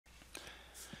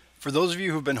For those of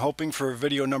you who've been hoping for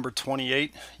video number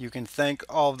 28, you can thank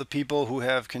all of the people who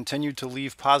have continued to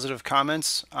leave positive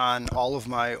comments on all of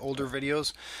my older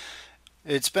videos.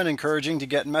 It's been encouraging to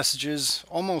get messages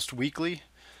almost weekly,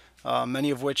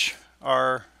 many of which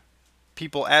are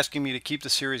people asking me to keep the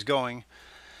series going.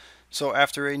 So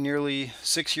after a nearly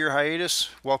 6-year hiatus,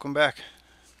 welcome back.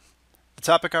 The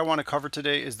topic I want to cover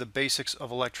today is the basics of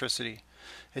electricity.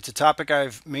 It's a topic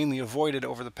I've mainly avoided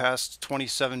over the past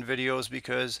 27 videos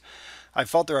because I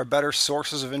felt there are better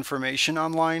sources of information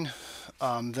online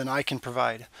than I can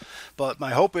provide. But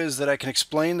my hope is that I can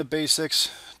explain the basics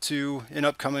to an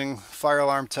upcoming fire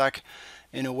alarm tech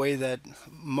in a way that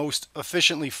most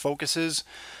efficiently focuses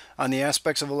on the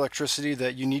aspects of electricity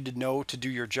that you need to know to do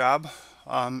your job.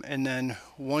 And then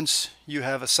once you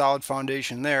have a solid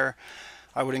foundation there,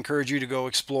 I would encourage you to go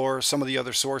explore some of the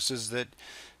other sources that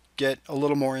get a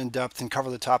little more in depth and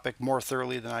cover the topic more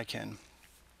thoroughly than I can.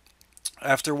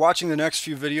 After watching the next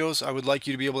few videos, I would like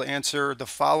you to be able to answer the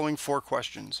following 4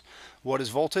 questions. What is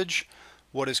voltage?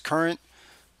 What is current?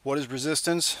 What is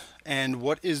resistance? And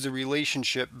what is the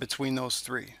relationship between those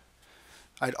 3?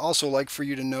 I'd also like for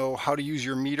you to know how to use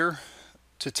your meter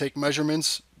to take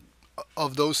measurements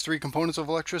of those 3 components of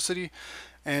electricity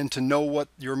and to know what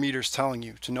your meter is telling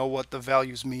you, to know what the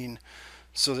values mean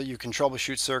so that you can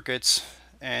troubleshoot circuits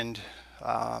and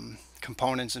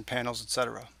components and panels,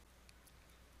 etc.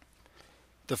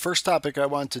 The first topic I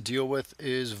want to deal with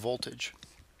is voltage.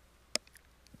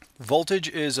 Voltage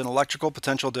is an electrical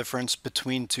potential difference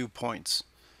between 2 points.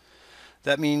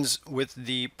 That means with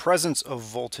the presence of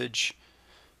voltage,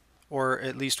 or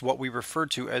at least what we refer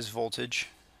to as voltage,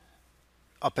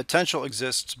 a potential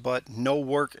exists, but no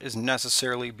work is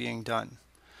necessarily being done.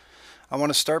 I want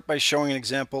to start by showing an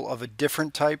example of a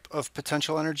different type of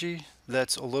potential energy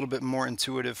that's a little bit more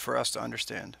intuitive for us to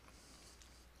understand.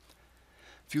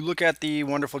 If you look at the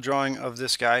wonderful drawing of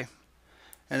this guy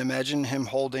and imagine him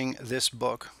holding this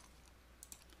book,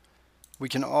 we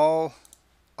can all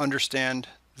understand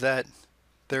that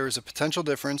there is a potential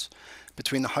difference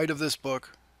between the height of this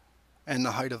book and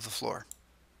the height of the floor.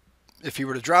 If he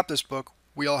were to drop this book,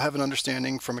 we all have an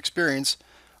understanding from experience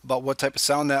about what type of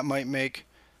sound that might make,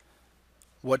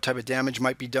 what type of damage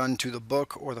might be done to the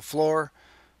book or the floor,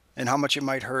 and how much it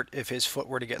might hurt if his foot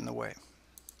were to get in the way.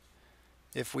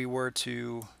 If we were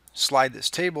to slide this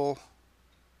table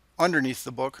underneath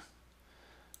the book,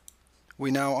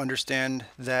 we now understand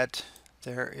that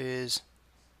there is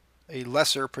a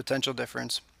lesser potential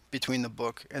difference between the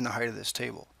book and the height of this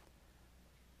table.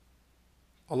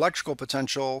 Electrical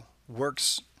potential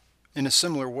works in a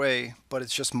similar way, but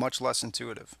it's just much less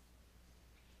intuitive.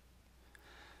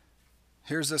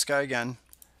 Here's this guy again,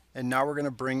 and now we're going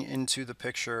to bring into the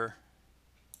picture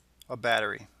a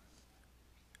battery.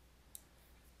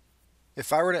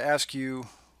 If I were to ask you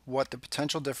what the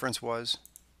potential difference was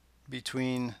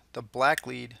between the black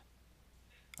lead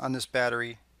on this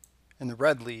battery and the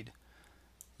red lead,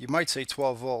 you might say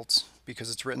 12 volts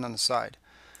because it's written on the side.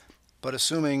 But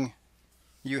assuming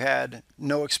you had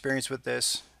no experience with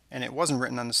this and it wasn't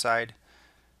written on the side,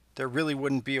 there really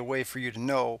wouldn't be a way for you to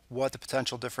know what the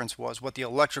potential difference was, what the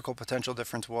electrical potential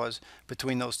difference was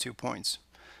between those 2 points.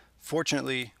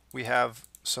 Fortunately, we have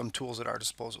some tools at our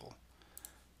disposal.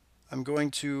 I'm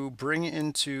going to bring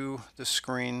into the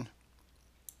screen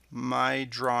my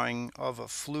drawing of a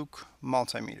Fluke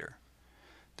Multimeter.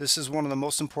 This is one of the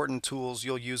most important tools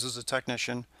you'll use as a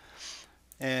technician,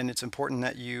 and it's important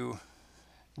that you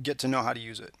get to know how to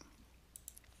use it.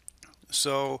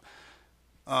 So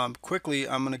quickly,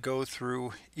 I'm going to go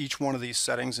through each one of these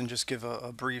settings and just give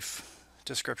a brief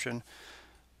description.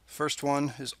 First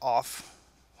one is off.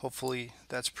 Hopefully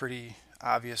that's pretty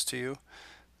obvious to you.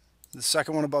 The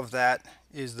second one above that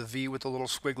is the V with the little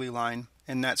squiggly line,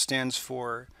 and that stands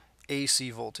for AC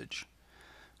voltage.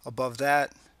 Above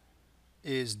that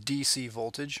is DC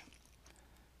voltage.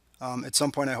 At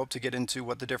some point I hope to get into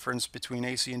what the difference between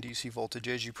AC and DC voltage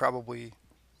is. You probably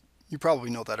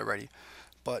know that already,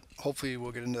 but hopefully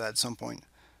we'll get into that at some point.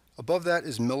 Above that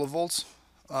is millivolts.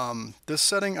 This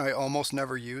setting I almost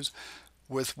never use.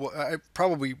 With what I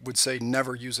probably would say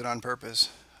never use it on purpose.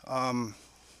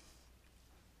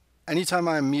 Anytime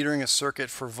I'm metering a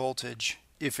circuit for voltage,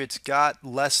 if it's got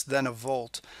less than a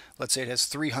volt, let's say it has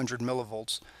 300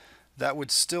 millivolts, that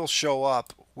would still show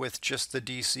up with just the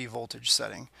DC voltage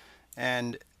setting.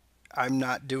 And I'm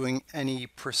not doing any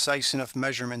precise enough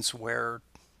measurements where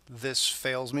this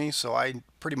fails me, so I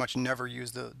pretty much never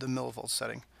use the millivolt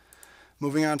setting.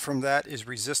 Moving on from that is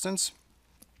resistance.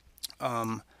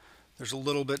 There's a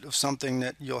little bit of something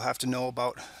that you'll have to know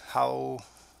about how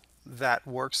that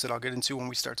works that I'll get into when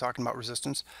we start talking about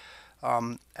resistance.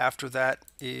 After that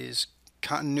is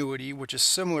continuity, which is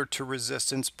similar to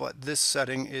resistance, but this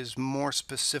setting is more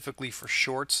specifically for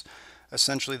shorts.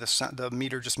 Essentially, the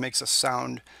meter just makes a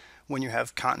sound when you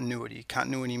have continuity.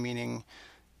 Continuity meaning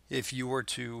if you were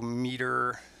to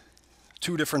meter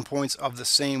two different points of the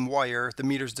same wire, the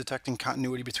meter's detecting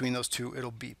continuity between those two, it'll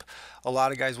beep. A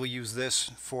lot of guys will use this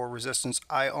for resistance.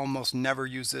 I almost never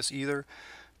use this either,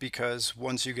 because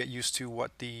once you get used to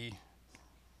what the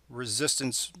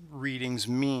resistance readings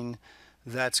mean,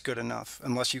 that's good enough,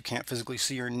 unless you can't physically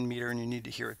see your meter and you need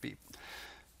to hear it beep.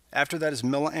 After that is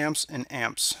milliamps and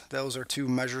amps. Those are two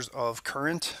measures of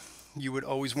current. You would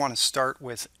always want to start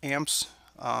with amps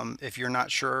if you're not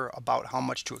sure about how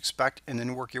much to expect, and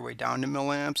then work your way down to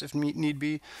milliamps if need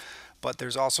be. But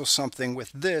there's also something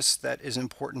with this that is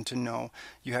important to know.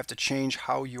 You have to change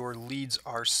how your leads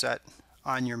are set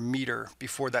on your meter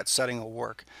before that setting will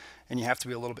work, and you have to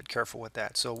be a little bit careful with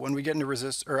that. So when we get into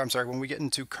when we get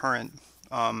into current,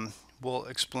 I'll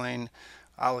explain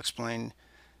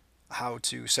how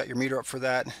to set your meter up for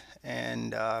that,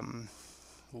 and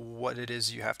what it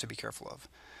is you have to be careful of.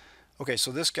 Okay,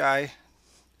 so this guy,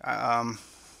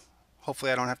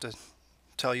 hopefully I don't have to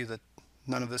tell you that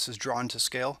none of this is drawn to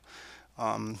scale.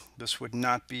 This would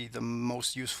not be the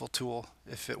most useful tool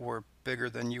if it were bigger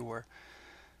than you were.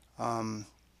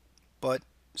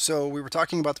 So we were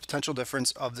talking about the potential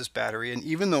difference of this battery, and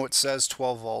even though it says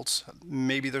 12 volts,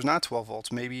 maybe there's not 12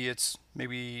 volts. Maybe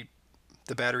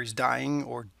the battery's dying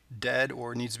or dead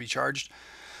or needs to be charged.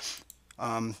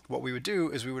 What we would do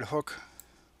is we would hook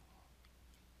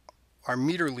our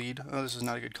meter lead. Oh, this is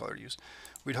not a good color to use.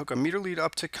 We'd hook a meter lead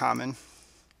up to common.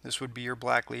 This would be your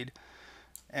black lead,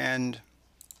 and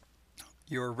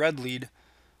your red lead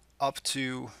up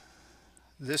to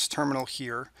this terminal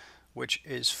here, which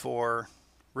is for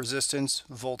resistance,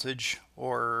 voltage,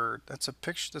 or that's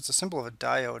a symbol of a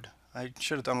diode. I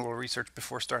should have done a little research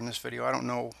before starting this video. I don't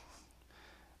know.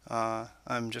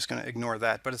 I'm just going to ignore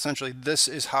that. But essentially, this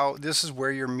is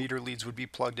where your meter leads would be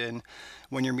plugged in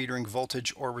when you're metering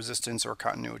voltage or resistance or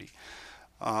continuity.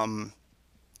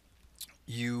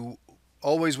 You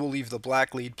always will leave the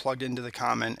black lead plugged into the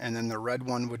common, and then the red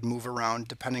one would move around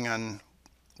depending on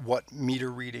what meter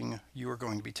reading you are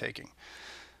going to be taking.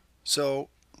 So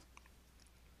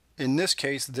in this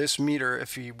case, this meter,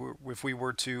 if we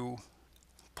were to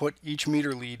put each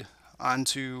meter lead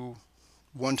onto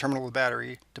one terminal of the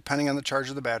battery, depending on the charge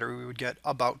of the battery, we would get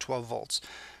about 12 volts.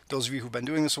 Those of you who've been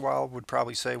doing this a while would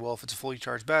probably say, well, if it's a fully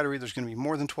charged battery, there's going to be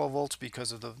more than 12 volts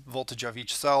because of the voltage of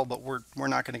each cell, but we're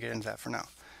not going to get into that for now.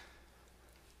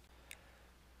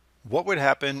 What would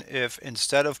happen if,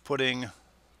 instead of putting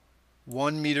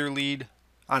one meter lead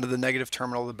onto the negative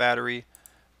terminal of the battery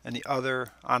and the other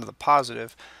onto the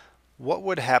positive, what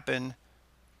would happen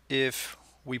if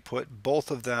we put both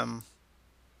of them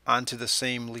onto the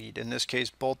same lead? In this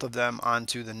case, both of them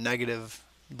onto the negative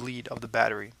lead of the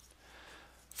battery.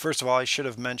 First of all, I should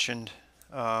have mentioned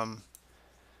our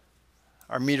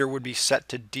meter would be set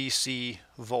to DC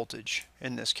voltage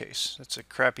in this case. It's a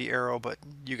crappy arrow, but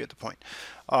you get the point.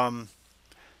 I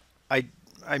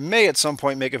may at some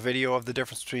point make a video of the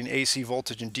difference between AC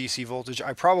voltage and DC voltage.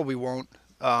 I probably won't.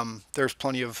 There's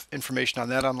plenty of information on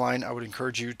that online. I would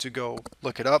encourage you to go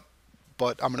look it up,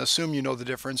 but I'm going to assume you know the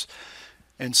difference.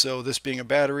 And so, this being a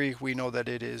battery, we know that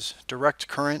it is direct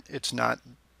current. It's not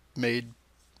the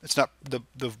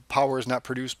power is not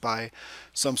produced by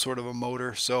some sort of a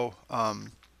motor. So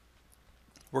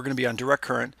we're going to be on direct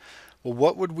current. Well,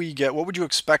 what would we get? What would you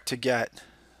expect to get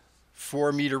for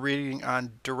a meter reading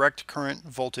on direct current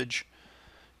voltage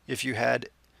if you had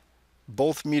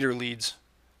both meter leads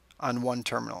on one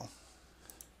terminal?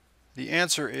 The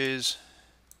answer is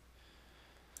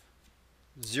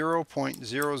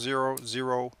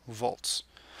 0.000 volts.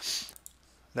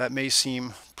 That may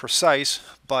seem precise,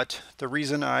 but the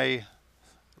reason I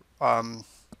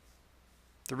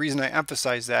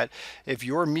emphasize that, if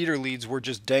your meter leads were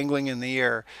just dangling in the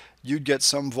air, you'd get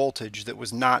some voltage that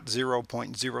was not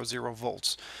 0.00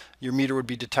 volts. Your meter would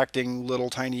be detecting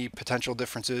little tiny potential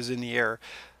differences in the air.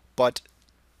 But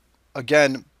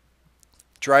again,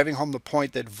 driving home the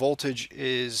point that voltage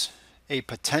is a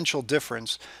potential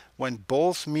difference, when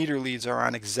both meter leads are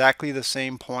on exactly the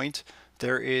same point,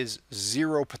 there is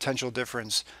zero potential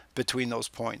difference between those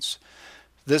points.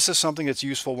 This is something that's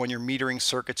useful when you're metering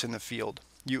circuits in the field.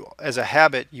 As a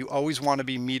habit, you always want to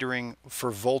be metering for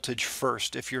voltage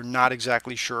first if you're not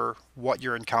exactly sure what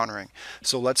you're encountering.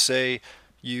 So let's say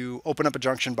you open up a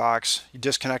junction box, you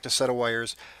disconnect a set of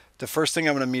wires. The first thing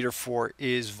I'm going to meter for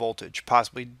is voltage,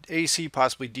 possibly AC,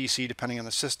 possibly DC, depending on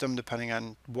the system, depending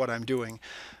on what I'm doing.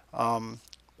 I'm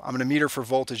going to meter for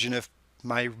voltage, and if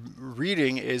my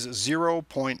reading is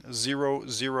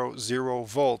 0.000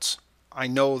 volts, I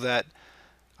know that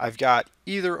I've got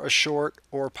either a short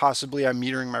or possibly I'm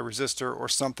metering my resistor or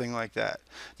something like that.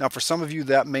 Now for some of you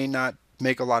that may not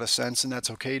make a lot of sense, and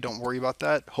that's okay. Don't worry about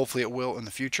that. Hopefully it will in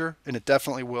the future, and it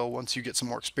definitely will once you get some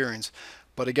more experience.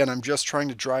 But again, I'm just trying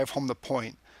to drive home the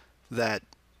point that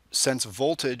since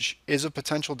voltage is a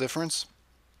potential difference,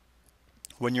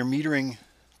 when you're metering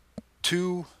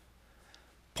two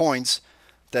points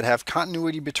that have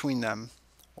continuity between them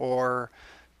or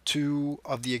two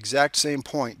of the exact same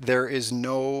point, there is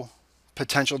no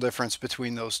potential difference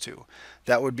between those two.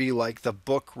 That would be like the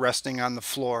book resting on the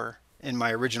floor in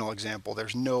my original example.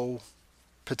 There's no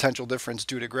potential difference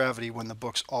due to gravity when the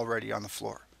book's already on the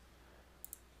floor.